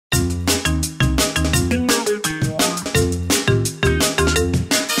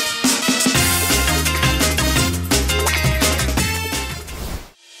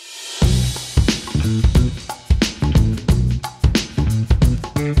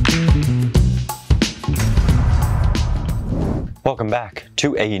Welcome back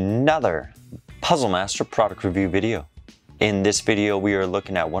to another Puzzle Master product review video. In this video, we are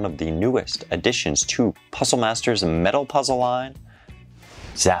looking at one of the newest additions to Puzzle Master's metal puzzle line,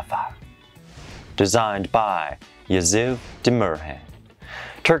 Zaphire. Designed by Yavuz Demirhan.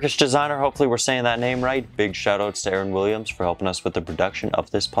 Turkish designer, hopefully we're saying that name right. Big shout outs to Aaron Williams for helping us with the production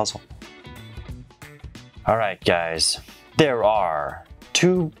of this puzzle. Alright guys, there are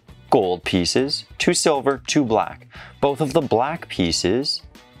two gold pieces, two silver, two black. Both of the black pieces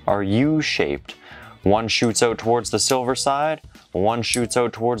are U-shaped. One shoots out towards the silver side, one shoots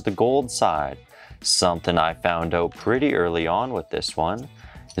out towards the gold side. Something I found out pretty early on with this one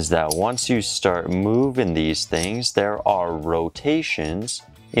is that once you start moving these things, there are rotations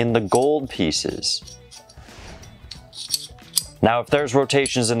in the gold pieces. Now, if there's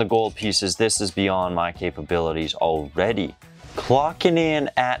rotations in the gold pieces, this is beyond my capabilities already. Clocking in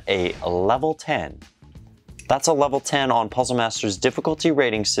at a level 10. That's a level 10 on Puzzle Master's difficulty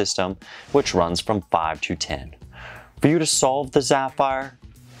rating system, which runs from 5 to 10. For you to solve the Zaphire,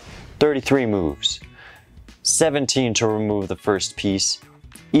 33 moves. 17 to remove the first piece.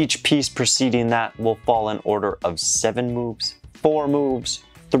 Each piece preceding that will fall in order of 7 moves, 4 moves,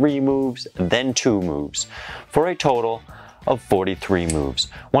 3 moves, then 2 moves, for a total of 43 moves.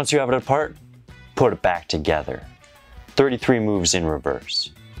 Once you have it apart, put it back together. 33 moves in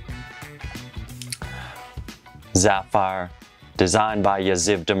reverse. Zaphire, designed by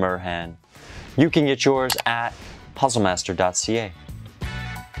Yavuz Demirhan. You can get yours at puzzlemaster.ca.